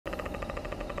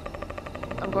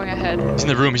I'm going ahead. He's in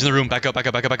the room. He's in the room. Back up. Back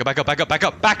up. Back up. Back up. Back up. Back up. Back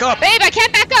up. Back up. Babe, I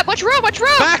can't back up. Which room? Which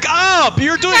room? Back up.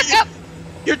 You're doing. Back up.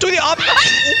 You're doing the opposite.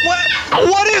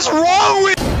 What is wrong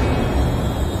with?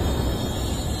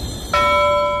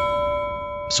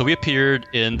 So we appeared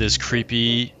in this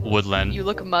creepy woodland. You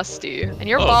look musty, and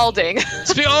you're balding.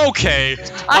 Okay.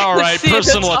 All right.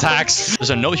 Personal attacks.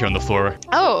 There's a note here on the floor.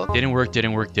 Oh. Didn't work.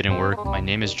 Didn't work. Didn't work. My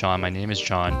name is John. My name is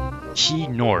John. Key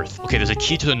north. Okay. There's a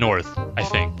key to the north, I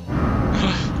think.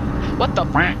 What the?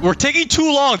 We're taking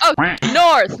too long. Oh,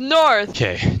 north.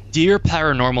 Okay. Dear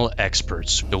paranormal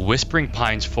experts, the Whispering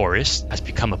Pines forest has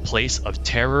become a place of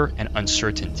terror and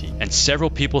uncertainty, and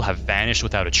several people have vanished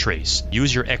without a trace.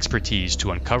 Use your expertise to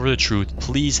uncover the truth.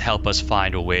 Please help us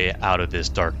find a way out of this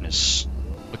darkness.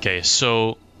 Okay,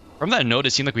 so from that note,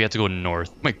 it seemed like we had to go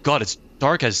north. Oh my god, it's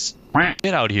dark as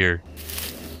shit out here.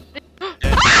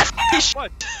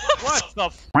 What? What the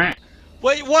f?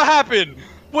 Wait, what happened?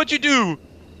 What'd you do?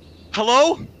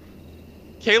 Hello?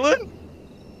 Kaylin?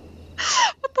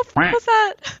 What the f was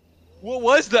that? What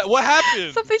was that? What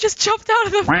happened? Something just jumped out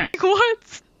of the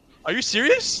woods. Are you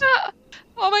serious?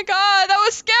 Oh my god, that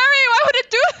was scary. Why would it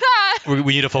do that?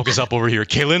 We need to focus up over here.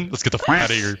 Kaylin, let's get the f out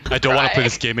of here. I don't want to play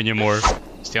this game anymore.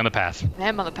 Stay on the path. I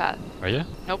am on the path. Are you?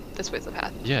 Nope, this way's the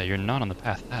path. Yeah, you're not on the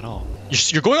path at all.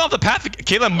 You're going off the path.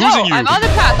 Kaylin, I'm losing you. I'm on the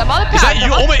path. I'm on the path. Is that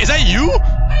you? Oh wait, is that you?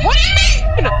 What do you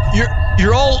mean?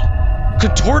 You're all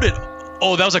contorted.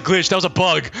 Oh, that was a glitch. That was a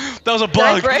bug. That was a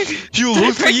bug. Did I break? You Did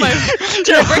looked I break like my,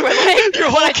 did I break my leg? Your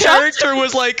whole character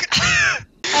was like.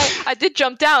 I did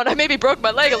jump down. I maybe broke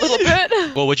my leg a little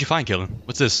bit. Well, what'd you find, Kaylin?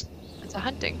 What's this? It's a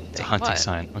hunting thing. It's a hunting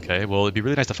sign. Okay, well, it'd be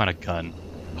really nice to find a gun.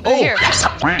 Oh, here.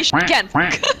 Again.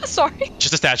 Sorry.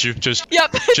 Just a statue. Just.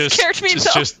 Yep. Just. Scared me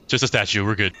though. Just a statue.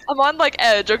 We're good. I'm on like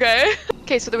edge. Okay.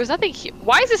 Okay, so there was nothing here.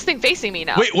 Why is this thing facing me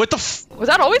now? Wait, what the f? Was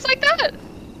that always like that?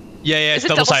 Yeah, Is it's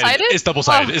it double-sided. It's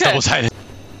double-sided. Oh, It's okay. double-sided.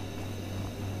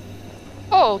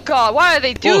 Oh god, why do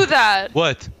they do that?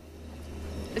 What?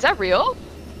 Is that real?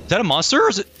 Is that a monster or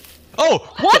is it? Oh!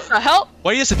 What the hell?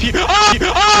 Why did you disappear? Ah!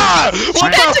 Ah!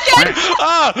 What the? Again!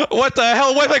 Ah! What the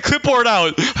hell? Why did my clipboard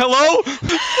out? Hello?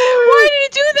 Why did he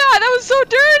do that? That was so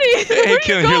dirty. Hey, Where'd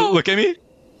Kaylin, you here, go? look at me.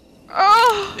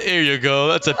 Oh. There you go.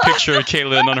 That's a picture of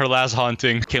Kaylin on her last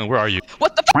haunting. Kaylin, where are you?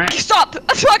 What the f? Stop!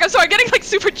 I'm sorry, I'm getting like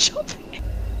super jumpy.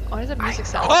 Why does that music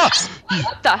sound? Ah!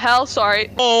 What the hell? Sorry.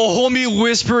 Oh, homie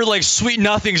whispered like sweet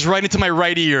nothings right into my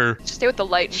right ear. Just stay with the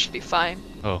light and you should be fine.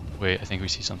 Oh, wait, I think we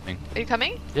see something. Are you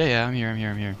coming? Yeah, I'm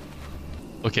here.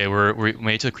 Okay, we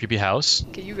made it to the creepy house.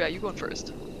 Okay, you going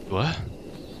first. What?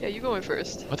 Yeah, you going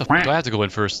first. What the f do I have to go in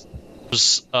first?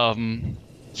 There's,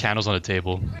 candles on the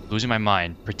table. Losing my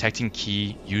mind. Protecting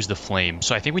key. Use the flame.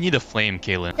 So I think we need the flame,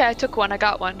 Kaylin. Okay, I took one. I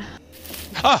got one.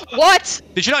 Ah! What?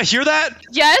 Did you not hear that?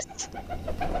 Yes?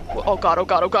 Oh god, oh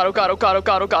god, oh god, oh god, oh god, oh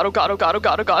god, oh god, oh god, oh god, oh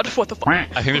god, oh god. What the fuck? I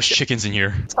think there's chickens in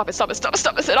here. Stop it.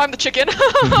 I'm the chicken.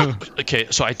 Okay,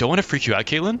 so I don't want to freak you out,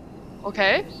 Kaylin.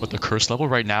 Okay. But the curse level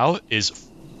right now is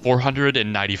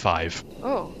 495.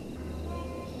 Oh.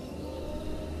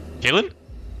 Kaylin?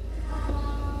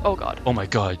 Oh god. Oh my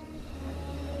god.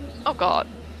 Oh god.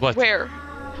 What? Where?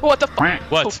 What the fuck?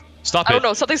 What? Oh, Stop I it. don't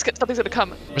know. Something's gonna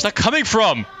come. Where's that coming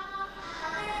from?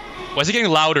 Why is it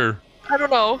getting louder? I don't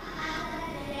know.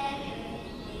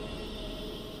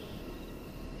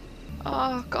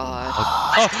 Oh god.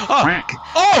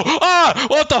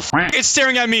 What the f? It's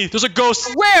staring at me. There's a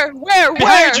ghost. Where?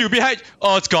 Behind you.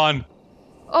 Oh, it's gone.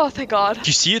 Oh, thank god. Do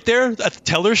you see it there at the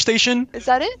teller station? Is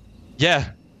that it?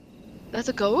 Yeah. That's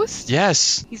a ghost?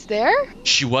 Yes. He's there?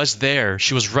 She was there.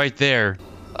 She was right there.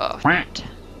 Oh, shit.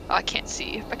 Oh, I can't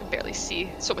see. I can barely see.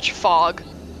 So much fog.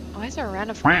 Why is there a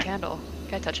random candle?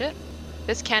 Can I touch it?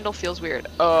 This candle feels weird.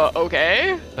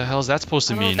 Okay. What the hell is that supposed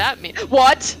to I don't know mean? what that means.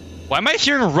 What? Why am I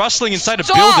hearing rustling inside a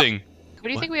Stop! building? What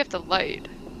do you think we have to light?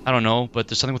 I don't know, but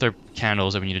there's something with our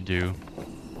candles that we need to do.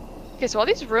 Okay, so all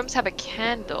these rooms have a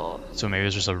candle. So maybe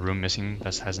there's just a room missing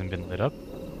that hasn't been lit up?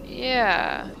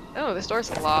 Yeah. Oh, this door's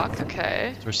locked.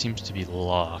 Okay. This door seems to be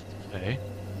locked. Okay.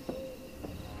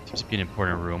 Seems to be an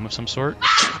important room of some sort.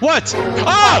 What?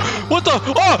 Ah! What the?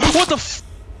 Oh! What the f?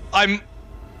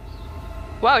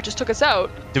 Wow, it just took us out.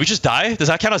 Did we just die? Does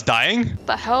that count as dying? What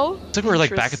the hell? It's like we were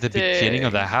like back at the beginning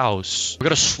of the house. We're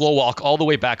gonna slow walk all the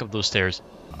way back up those stairs.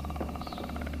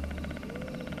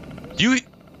 Do you?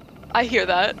 I hear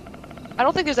that. I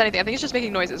don't think there's anything. I think it's just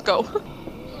making noises. Go.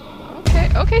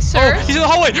 Okay, sir. Oh, he's in the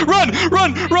hallway! Run!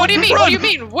 What do you mean? Run! What do you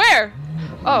mean? Where?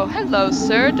 Oh, hello,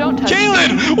 sir. Don't touch me.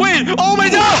 Kaylin! Wait! Oh my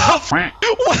god!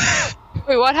 What?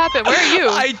 Wait, what happened? Where are you?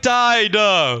 I died!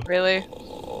 Really?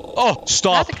 Oh, I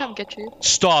stop. have to come get you.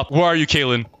 Stop. Where are you,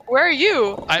 Kaylin? Where are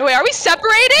you? Wait, are we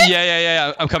separated?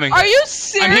 Yeah. I'm coming. Are you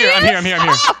serious? I'm here.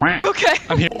 Oh, okay.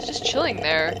 I'm here. He's just chilling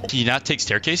there. Can you not take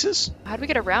staircases? How do we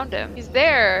get around him? He's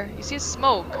there. You see his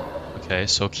smoke. Okay,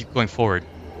 so keep going forward.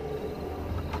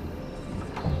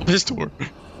 Open this door.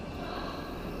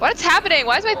 What's happening?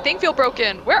 Why does my thing feel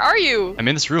broken? Where are you? I'm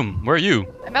in this room. Where are you?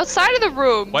 I'm outside of the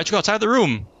room. Why'd you go outside the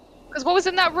room? Because what was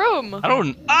in that room? I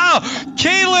don't... Ah!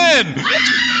 Caitlin!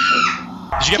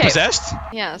 Did you get possessed?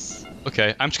 Yes.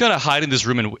 Okay, I'm just gonna hide in this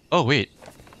room and... Oh, wait.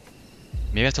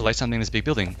 Maybe I have to light something in this big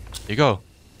building. Here you go.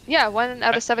 Yeah, 1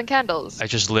 out of 7 candles. I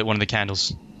just lit one of the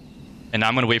candles. And now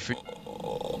I'm gonna wait for...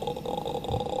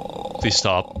 Please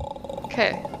stop.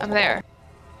 Okay, I'm there.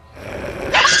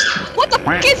 What the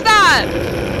fuck is that?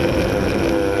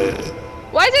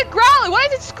 Why is it growling? Why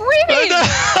is it screaming?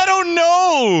 I don't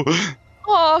know!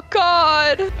 Oh,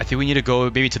 God. I think we need to go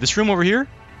maybe to this room over here.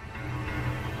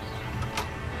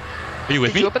 Are you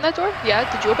with me? Did you open that door?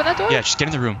 Yeah, did you open that door? Yeah, just get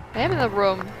in the room. I am in the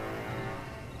room. I'm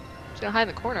just gonna hide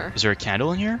in the corner. Is there a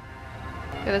candle in here?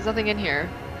 Yeah, there's nothing in here.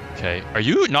 Okay. Are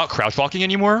you not crouch walking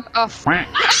anymore? Oh,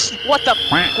 what the?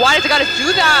 Why does it gotta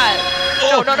do that?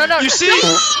 Oh, No. You see?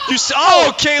 You see?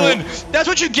 Oh, Kaylin, that's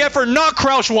what you get for not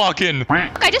crouch walking.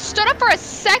 I just stood up for a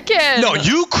second. No,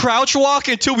 you crouch walk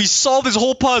until we solve this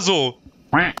whole puzzle.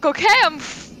 Okay, I'm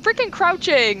freaking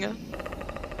crouching.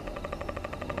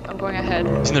 I'm going ahead.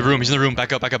 He's in the room.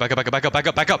 Back up. Babe, I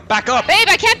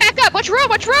can't back up. Which room?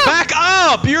 Back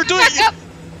up! You're doing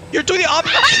the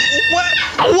opposite.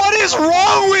 What is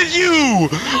wrong with you?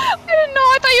 I didn't know.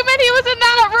 I thought you meant he was in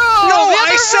that room. No, The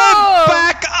other I said room.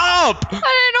 back up. I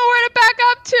didn't know where to back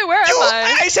up to. Where am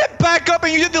I? I said back up,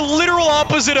 and you did the literal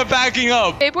opposite of backing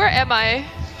up. Babe, where am I?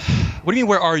 What do you mean?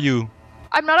 Where are you?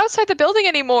 I'm not outside the building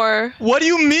anymore. What do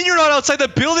you mean you're not outside the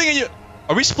building? And you?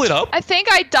 Are we split up? I think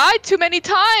I died too many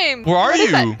times. Where are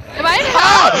you? Am I in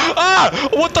hell?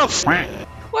 What the f?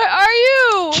 Where are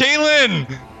you? Kaylin!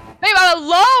 Babe, I'm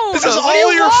alone. This is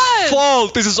all your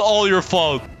fault. This is all your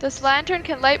fault. This lantern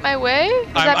can light my way?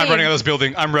 I'm running out of this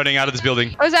building. I'm running out of this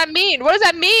building. What does that mean? What does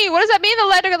that mean? What does that mean the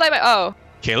lantern can light my... Oh.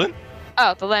 Kaylin?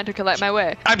 Oh, the lantern can light my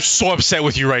way. I'm so upset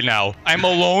with you right now. I'm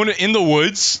alone in the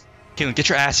woods. Kaylin, get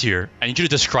your ass here. I need you to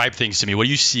describe things to me. What do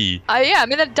you see? Yeah, I'm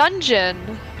in a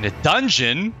dungeon. In a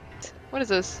dungeon? What is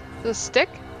this? Is this a stick?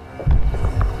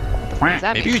 What does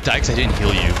that Maybe mean? you died because I didn't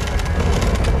heal you.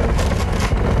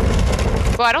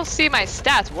 Well, I don't see my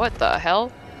stats. What the hell?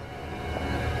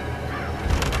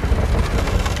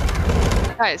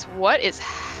 Guys, what is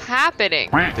happening?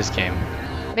 This game.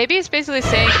 Maybe it's basically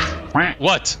saying...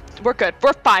 What? We're good.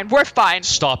 We're fine. We're fine.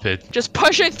 Stop it. Just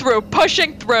pushing through.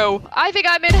 Pushing through. I think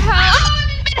I'm in hell.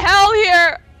 I'm in hell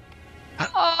here.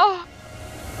 Oh.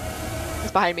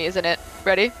 It's behind me, isn't it?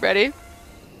 Ready? Ready?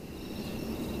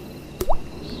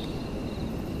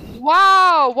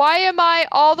 Wow. Why am I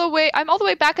all the way... I'm all the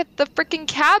way back at the freaking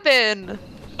cabin.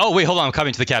 Oh, wait. Hold on. I'm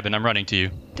coming to the cabin. I'm running to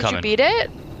you. Did you beat it?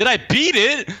 Did I beat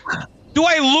it? Do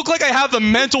I look like I have the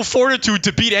mental fortitude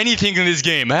to beat anything in this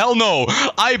game? Hell no.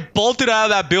 I bolted out of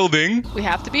that building. We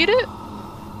have to beat it?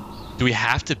 Do we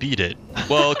have to beat it?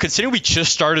 Well, considering we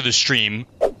just started the stream...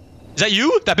 Is that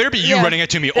you? That better be you running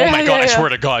into me. Oh my god, I swear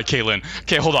to god, Kaylin.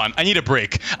 Okay, hold on. I need a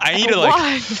break. I need to like...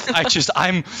 Why?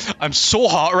 I'm so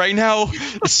hot right now. Okay,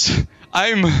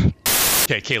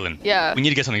 Kaylin. Yeah. We need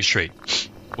to get something straight.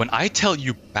 When I tell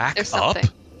you back up...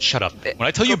 Shut up. When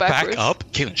I tell you back up...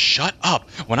 Kaylin, shut up.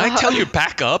 When I tell you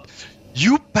back up...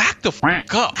 You back the f***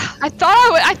 up. I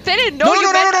thought I didn't know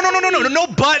you meant... No,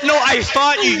 but no, I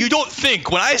thought you don't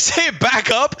think. When I say back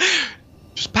up,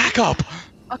 just back up.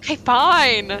 Okay,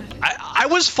 fine. I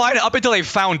was fine up until I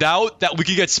found out that we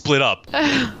could get split up.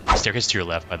 Staircase to your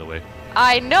left, by the way.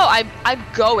 I know, I'm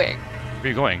going. Where are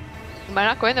you going? Am I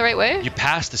not going the right way? You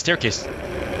passed the staircase.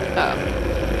 Oh.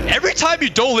 Every time you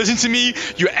don't listen to me,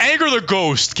 you anger the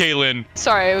ghost, Kaylin.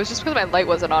 Sorry, it was just because my light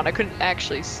wasn't on. I couldn't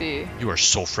actually see. You are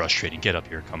so frustrating. Get up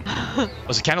here. Come.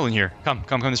 There's a candle in here. Come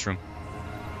this room.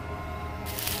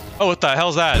 Oh, what the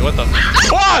hell's that? What the?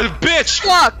 Oh, bitch!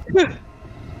 Fuck!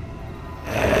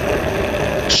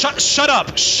 Shut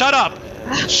up! Shut up!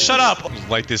 Shut up!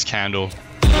 Light this candle.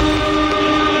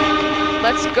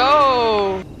 Let's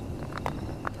go.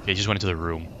 Okay, he just went into the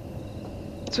room.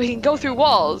 So he can go through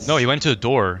walls. No, he went to the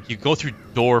door. You go through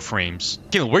door frames.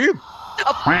 Kaylin, where are you?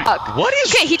 Oh, fuck. What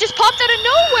is... Okay, he just popped out of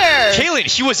nowhere. Kaylin,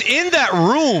 he was in that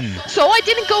room. So I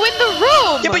didn't go in the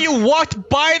room. Yeah, but you walked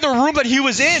by the room that he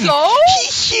was in. So? He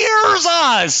hears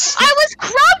us. I was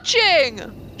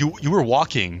crouching. You were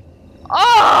walking.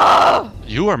 Oh!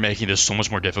 You are making this so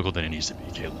much more difficult than it needs to be,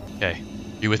 Kaylin. Okay,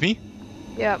 you with me?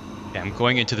 Yep. Okay, I'm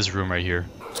going into this room right here.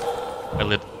 I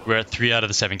lit We're at 3 out of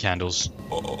the 7 candles.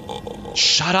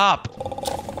 Shut up!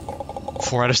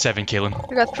 4 out of 7, Kaylin.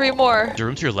 We got 3 more. Is there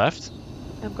room to your left?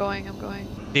 I'm going.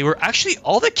 They were actually,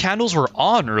 all the candles were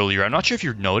on earlier. I'm not sure if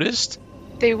you noticed.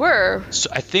 They were. So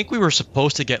I think we were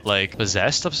supposed to get like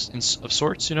possessed of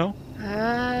sorts, you know?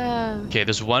 Ah. Okay,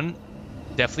 there's one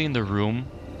definitely in the room.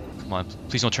 Come on,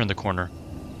 please don't turn the corner.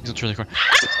 Please don't turn the corner.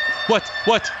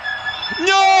 What?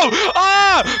 No!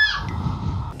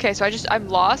 Ah! Okay, so I'm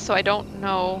lost, so I don't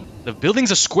know. The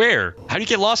building's a square. How do you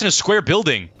get lost in a square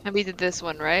building? And we did this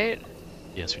one, right?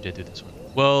 Yes, we did do this one.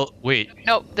 Well, wait.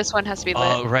 Nope, this one has to be lit.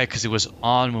 Oh, right, because it was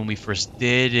on when we first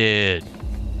did it.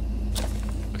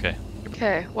 Okay.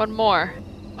 Okay, one more.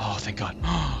 Oh, thank God.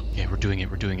 Okay, we're doing it.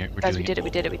 Guys, we did it. I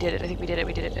think we did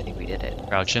it.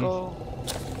 Crouch in. Go.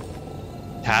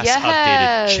 Task Yes!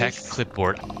 updated. Check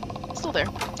clipboard. Still there.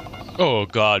 Oh,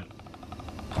 God.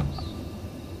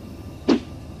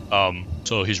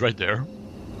 So he's right there.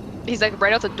 He's like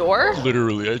right out the door?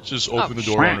 Literally, I just opened the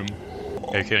door on him.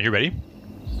 Okay, you ready?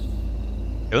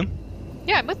 Kaylin?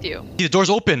 Yeah, I'm with you. The door's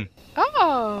open.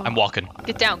 Oh. I'm walking.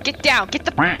 Get down. Get the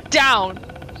down.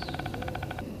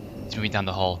 He's moving down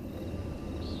the hall.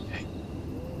 Okay.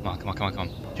 Come on.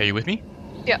 Okay, are you with me?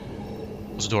 Yeah.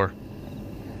 Close the door.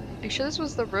 Are you sure this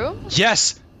was the room?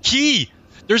 Yes! Key!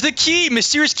 There's the key!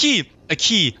 Mysterious key! A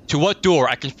key. To what door?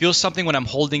 I can feel something when I'm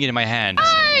holding it in my hand.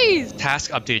 Nice!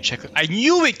 Task updated. Check. I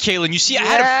knew it, Kaylin. You see, I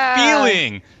had Yeah. a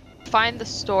feeling. Find the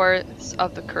source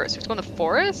of the curse. Let's go in the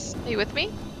forest. Are you with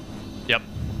me? Yep.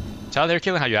 Tell there,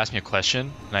 Kaylin, how you asked me a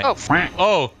question. And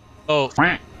Oh. Oh.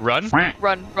 Run?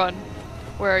 Run.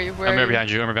 Where are you? I'm right behind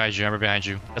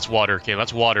you. That's water, Kaylin.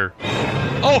 That's water.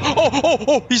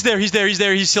 Oh! He's there.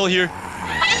 He's still here.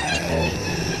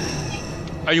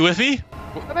 Are you with me?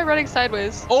 Why am I running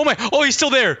sideways? Oh my! Oh, he's still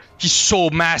there. He's so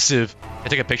massive. Can I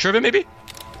take a picture of him, maybe?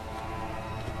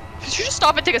 Should you just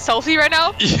stop and take a selfie right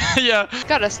now? Yeah.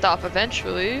 Gotta stop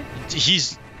eventually.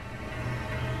 He's...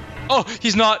 Oh,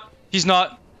 he's not.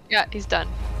 Yeah, he's done.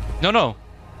 No.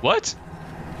 What?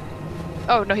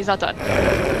 Oh, no, he's not done.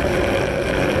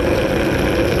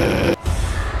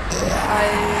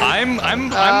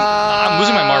 I'm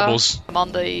losing my marbles. I'm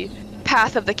on the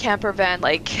path of the camper van,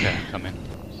 like... Okay, come in.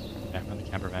 Okay, I'm on the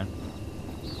camper van.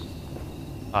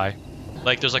 Hi.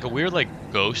 Like, there's like a weird,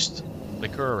 like, ghost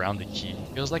flicker around the key.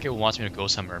 Feels like it wants me to go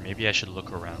somewhere. Maybe I should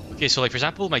look around. Okay, so like, for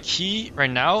example, my key right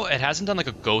now, it hasn't done like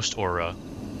a ghost aura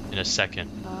in a second.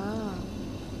 Ah.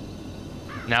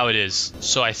 Now it is.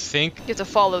 So I think... You have to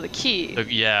follow the key.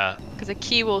 Yeah. Because the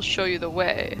key will show you the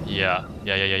way. Yeah.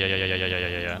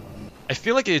 I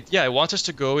feel like it wants us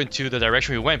to go into the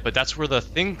direction we went, but that's where the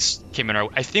things came in our...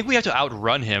 I think we have to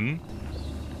outrun him.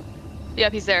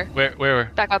 Yep, he's there.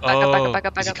 Where? Back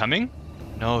up. Is he coming?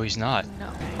 No, he's not.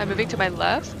 No. I'm moving to my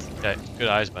left. Yeah, good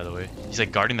eyes, by the way. He's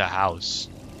like guarding the house.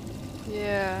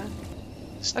 Yeah.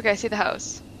 Okay, I see the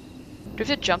house. Do we have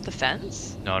to jump the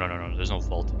fence? No. There's no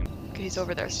vaulting. Okay, he's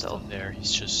over there still. There,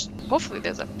 he's just... Hopefully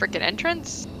there's a freaking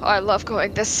entrance. Oh, I love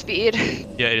going this speed.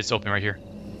 Yeah, it's open right here.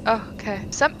 Oh, okay.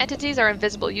 Some entities are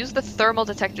invisible. Use the thermal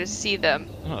detector to see them.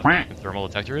 I don't know what the thermal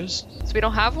detector is. So we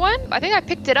don't have one? I think I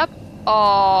picked it up.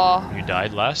 Oh. You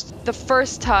died last? The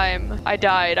first time I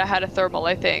died, I had a thermal,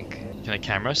 I think. Can the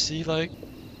camera see, like...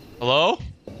 Hello?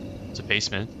 It's a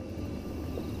basement.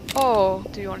 Oh,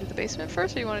 do you want to do the basement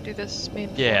first, or you want to do this main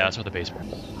floor? Yeah, that's what the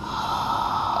basement.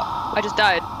 I just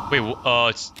died. Wait,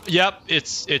 it's... Yep,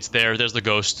 it's there. There's the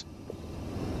ghost.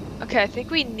 Okay, I think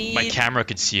we need... My camera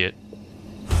could see it.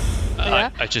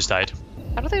 Yeah? I just died.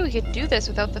 I don't think we could do this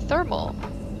without the thermal.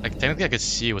 Like, technically I could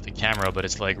see it with the camera, but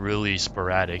it's like really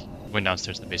sporadic. Went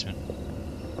downstairs to the basement.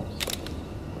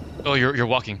 Oh, you're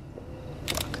walking.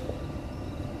 Fuck.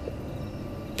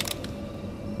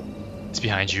 It's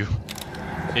behind you.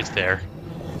 It's there.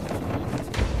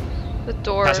 The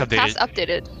door... Task updated. Task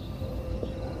updated.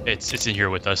 It's in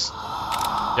here with us.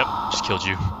 Yep, just killed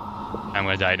you. I'm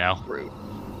gonna die now. Rude.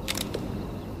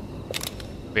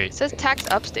 Wait. It says tax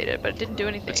updated, but it didn't do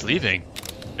anything. It's leaving.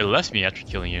 It left me after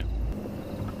killing you.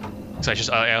 So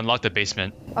I unlocked the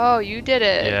basement. Oh, you did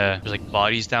it. Yeah, there's like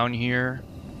bodies down here.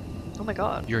 Oh my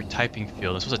god. Your typing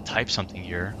field. I'm supposed to type something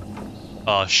here.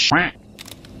 Is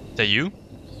that you?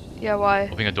 Yeah, why?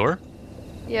 Opening a door?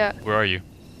 Yeah. Where are you?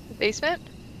 The basement?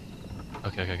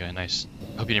 Okay, nice.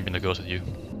 I hope you didn't bring the ghost with you.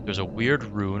 There's a weird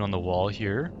rune on the wall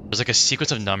here. There's like a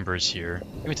sequence of numbers here.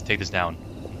 I need to take this down.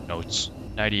 Notes.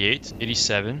 98,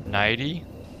 87, 90,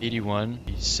 81,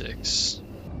 86.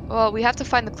 Well, we have to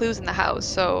find the clues in the house,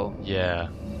 so... Yeah.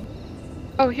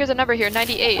 Oh, here's a number here,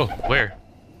 98. Oh, where?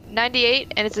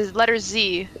 98, and it's a letter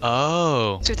Z.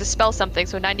 Oh. So we have to spell something,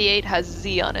 so 98 has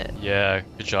Z on it. Yeah,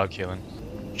 good job, Kaylin.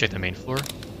 Check the main floor.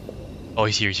 Oh,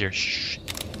 he's here, he's here. Shh.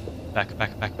 Back,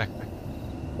 back, back, back, back.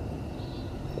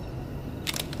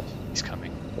 He's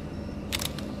coming.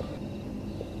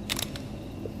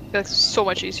 That's so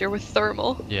much easier with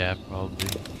thermal. Yeah, probably.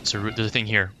 So there's a thing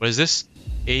here. What is this?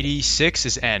 86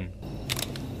 is N.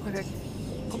 Okay.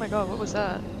 Oh my god, what was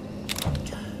that?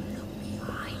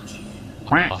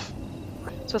 Off. So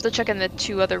we have to check in the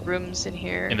 2 other rooms in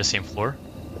here. In the same floor?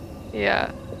 Yeah.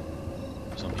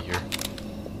 There's somebody here.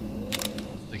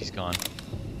 I think he's gone.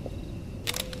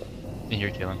 In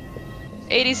here, Kaylin.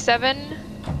 87,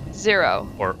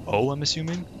 0. Or O, I'm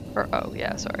assuming? Or oh,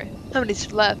 yeah, sorry. How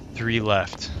many's left? 3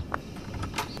 left.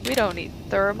 We don't need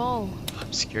thermal.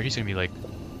 I'm scared he's gonna be like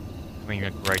coming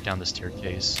like right down the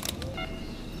staircase.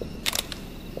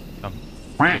 Come.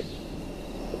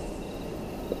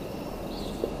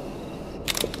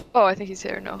 Oh, I think he's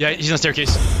here. No. Yeah, he's on the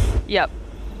staircase. Yep.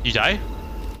 You die?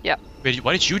 Yep. Wait,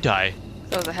 why did you die?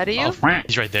 That was ahead of you? Oh,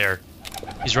 he's right there.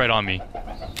 He's right on me.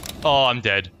 Oh, I'm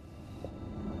dead.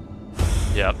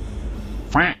 Yep.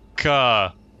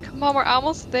 Come on, we're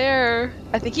almost there.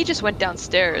 I think he just went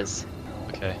downstairs.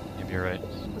 Okay, maybe you're right.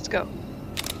 Let's go.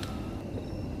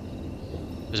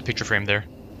 There's a picture frame there.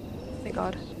 Thank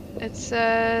God. It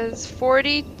says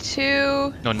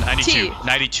 42. No, 92. T.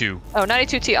 92. Oh,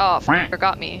 92T off.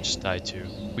 Forgot me. Just died too.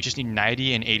 We just need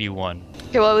 90 and 81.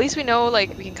 Okay, well, at least we know,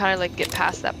 like, we can kind of, like, get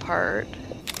past that part.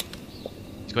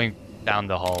 He's going down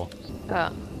the hall.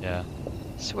 Yeah.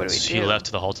 So what do we So do? he left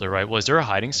to the hall to the right. Was there a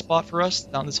hiding spot for us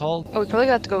down this hall? Oh, we probably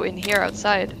got to go in here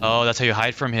outside. Oh, that's how you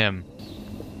hide from him.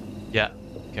 Yeah.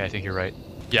 Okay, I think you're right.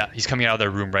 Yeah, he's coming out of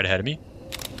their room right ahead of me.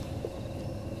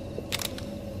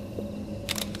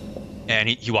 And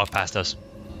he walked past us.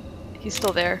 He's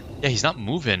still there. Yeah, he's not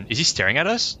moving. Is he staring at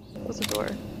us? Close the door.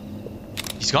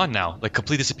 He's gone now. Like,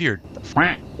 completely disappeared.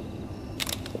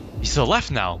 He's to the left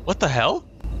now. What the hell?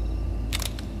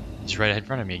 He's right in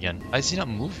front of me again. Why is he not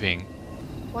moving?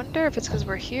 Wonder if it's because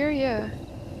we're here? Yeah.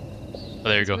 Oh,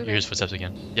 there you go. You hear his footsteps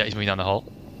again. Yeah, he's moving down the hall.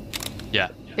 Yeah.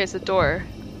 Here's the door.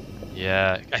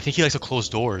 Yeah. I think he likes to close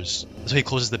doors. That's why he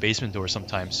closes the basement door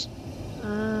sometimes.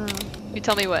 You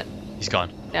tell me when. He's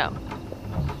gone. Now.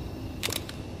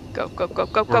 Go, go, go,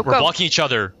 go, We're go. blocking each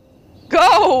other.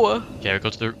 Go! Okay, go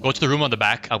to the room on the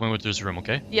back. I'll go into this room,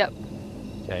 okay? Yep.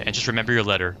 Okay, and just remember your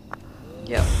letter.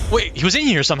 Yep. Wait, he was in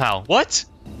here somehow. What?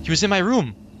 He was in my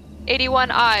room.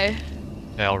 81I.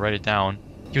 Okay, I'll write it down.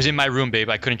 He was in my room, babe.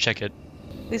 I couldn't check it.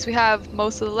 At least we have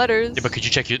most of the letters. Yeah, but could you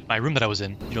check my room that I was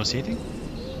in? You don't see anything?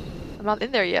 I'm not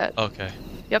in there yet. Okay.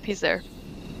 Yep, he's there.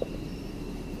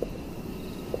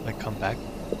 Like, come back.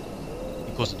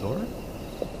 You close the door?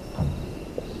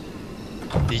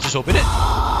 Did you just open it?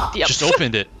 Yep. Just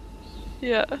opened it.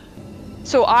 Yeah.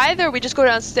 So either we just go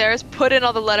downstairs, put in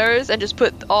all the letters, and just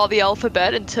put all the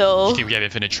alphabet until... You think we have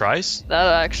infinite tries?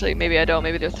 Actually, maybe I don't.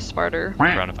 Maybe they're smarter. We're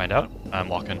around to find out. I'm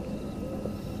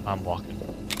walking. I'm walking.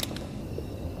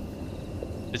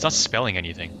 It's not spelling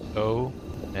anything. O,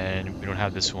 and we don't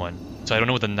have this one. So I don't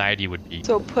know what the 90 would be.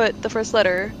 So put the first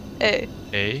letter, A.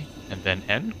 A, and then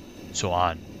N, so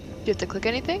on. Do you have to click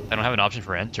anything? I don't have an option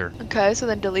for enter. Okay, so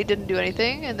then delete didn't do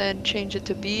anything, and then change it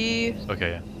to B.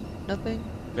 Okay, yeah. Nothing.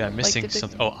 Yeah, I'm missing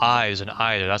something. Oh, I is an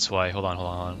I there. That's why. Hold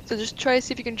on. So just try to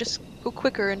see if you can just go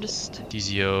quicker and just...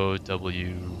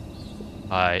 TZOWIN.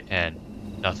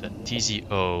 Nothing. TZO.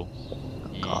 Oh,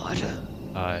 God.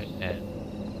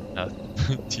 IN. Nothing.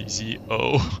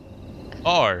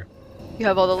 TZOR. You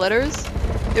have all the letters?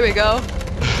 Here we go.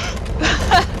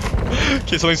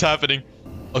 Okay, something's happening.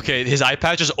 Okay, his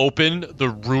iPad just opened the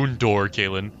rune door,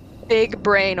 Kaylin. Big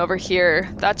brain over here.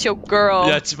 That's your girl.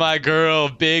 That's my girl,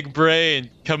 big brain.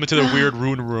 Coming to the weird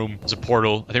rune room. It's a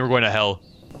portal. I think we're going to hell.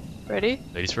 Ready?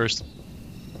 Ladies first.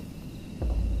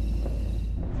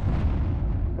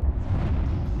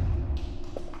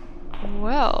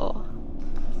 Well.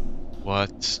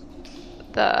 What?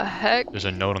 The heck? There's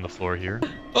a note on the floor here.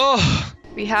 Oh!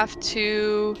 We have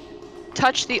to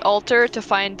touch the altar to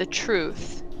find the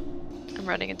truth. I'm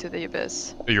running into the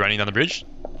abyss. Are you running down the bridge?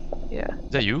 Yeah.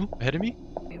 Is that you ahead of me?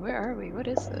 Wait, where are we? What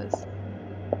is this?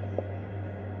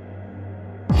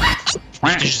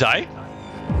 Did you die?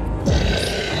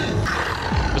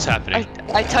 What's happening?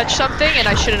 I touched something and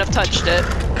I shouldn't have touched it.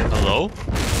 Hello?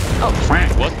 Oh.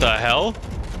 What the hell?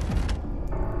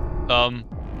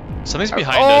 Something's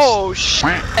behind Oh, us.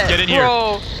 shit. Get in here.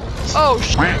 Bro. Oh,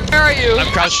 shit. Where are you?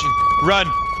 I'm crouching. Run.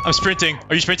 I'm sprinting.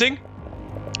 Are you sprinting?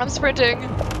 I'm sprinting.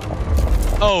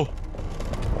 Oh.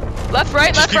 Left,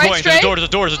 right, Just left, keep right, going. straight.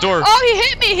 There's a door. Oh, he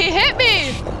hit me. He hit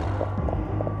me.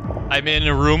 I'm in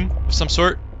a room of some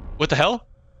sort. What the hell?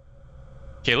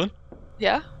 Kaylin?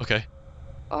 Yeah? Okay.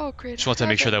 Oh, great. Just wanted to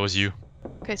make sure that was you.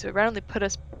 Okay, so it randomly put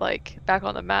us, like, back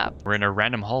on the map. We're in a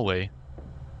random hallway.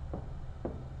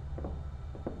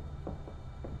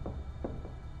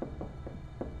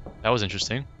 That was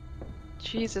interesting.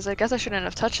 Jesus, I guess I shouldn't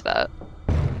have touched that.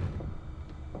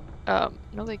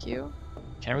 No thank you.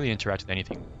 Can't really interact with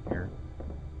anything here.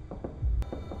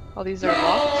 All these are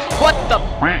locked. What the?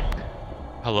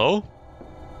 Hello?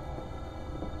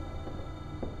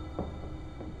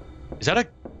 Is that a...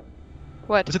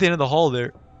 What? What's at the end of the hall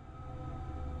there?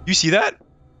 You see that?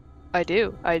 I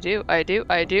do. I do. I do.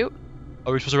 I do.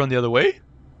 Are we supposed to run the other way?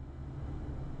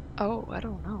 Oh, I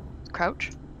don't know. Crouch?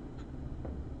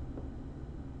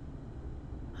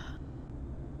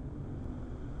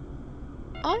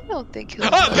 I don't think he'll.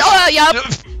 Oh, Yeah.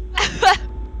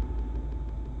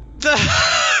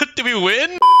 Did we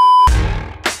win?